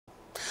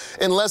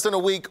In less than a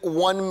week,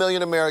 1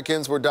 million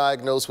Americans were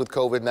diagnosed with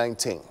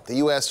COVID-19. The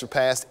U.S.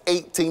 surpassed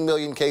 18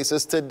 million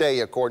cases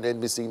today, according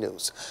to NBC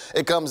News.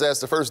 It comes as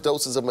the first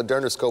doses of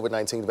Moderna's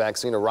COVID-19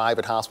 vaccine arrive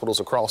at hospitals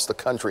across the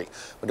country.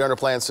 Moderna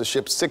plans to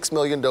ship 6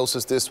 million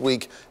doses this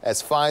week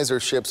as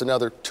Pfizer ships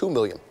another 2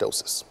 million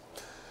doses.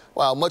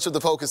 While much of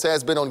the focus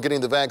has been on getting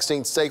the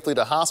vaccine safely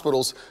to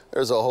hospitals,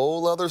 there's a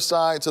whole other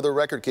side to the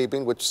record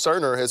keeping, which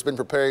Cerner has been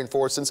preparing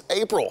for since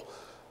April.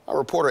 Our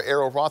reporter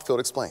Errol Rothfield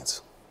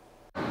explains.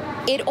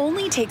 It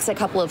only takes a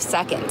couple of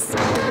seconds.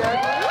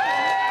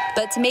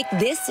 But to make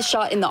this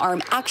shot in the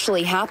arm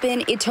actually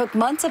happen, it took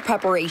months of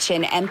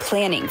preparation and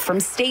planning from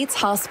states,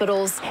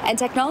 hospitals, and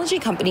technology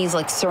companies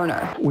like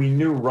Cerner. We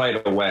knew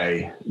right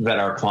away that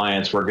our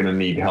clients were going to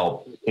need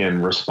help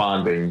in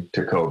responding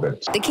to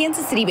COVID. The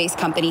Kansas City-based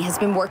company has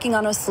been working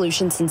on a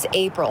solution since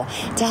April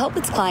to help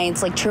its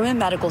clients like Truman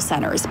Medical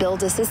Centers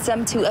build a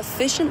system to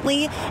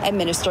efficiently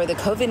administer the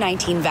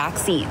COVID-19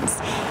 vaccines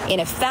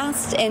in a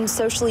fast and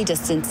socially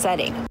distanced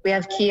setting. We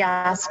have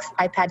kiosks,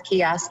 iPad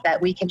kiosks,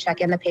 that we can check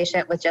in the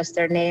patient with just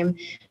their name,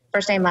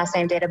 first name, last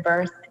name, date of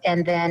birth,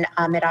 and then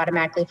it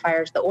automatically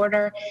fires the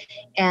order,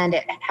 and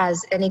it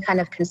has any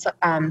kind of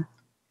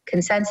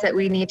consents that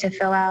we need to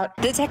fill out.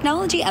 The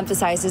technology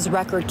emphasizes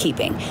record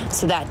keeping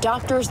so that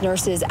doctors,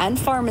 nurses, and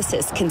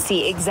pharmacists can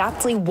see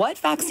exactly what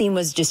vaccine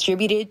was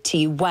distributed to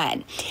you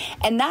when.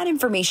 And that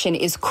information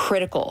is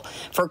critical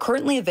for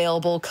currently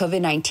available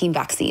COVID-19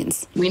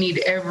 vaccines. We need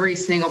every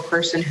single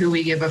person who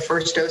we give a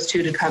first dose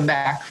to come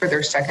back for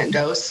their second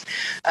dose.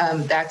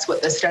 That's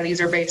what the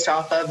studies are based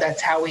off of.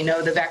 That's how we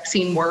know the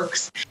vaccine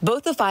works.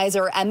 Both the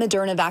Pfizer and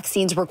Moderna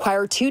vaccines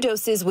require 2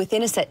 doses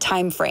within a set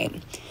time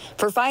frame.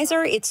 For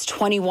Pfizer, it's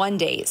 21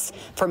 days.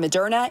 For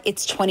Moderna,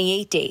 it's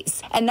 28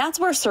 days. And that's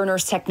where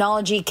Cerner's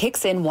technology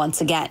kicks in once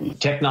again.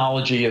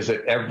 Technology is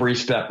at every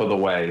step of the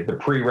way. The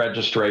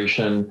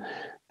pre-registration,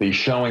 the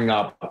showing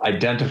up,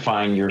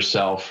 identifying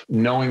yourself,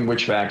 knowing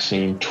which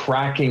vaccine,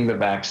 tracking the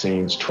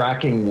vaccines,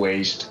 tracking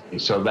waste.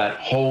 So that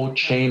whole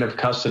chain of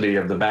custody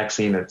of the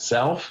vaccine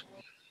itself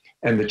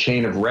and the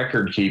chain of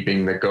record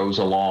keeping that goes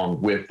along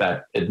with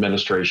that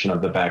administration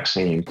of the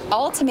vaccine.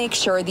 All to make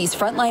sure these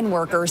frontline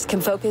workers can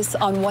focus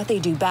on what they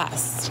do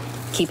best,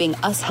 keeping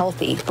us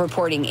healthy.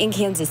 Reporting in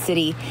Kansas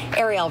City,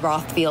 Ariel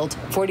Rothfield,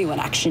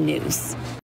 41 Action News.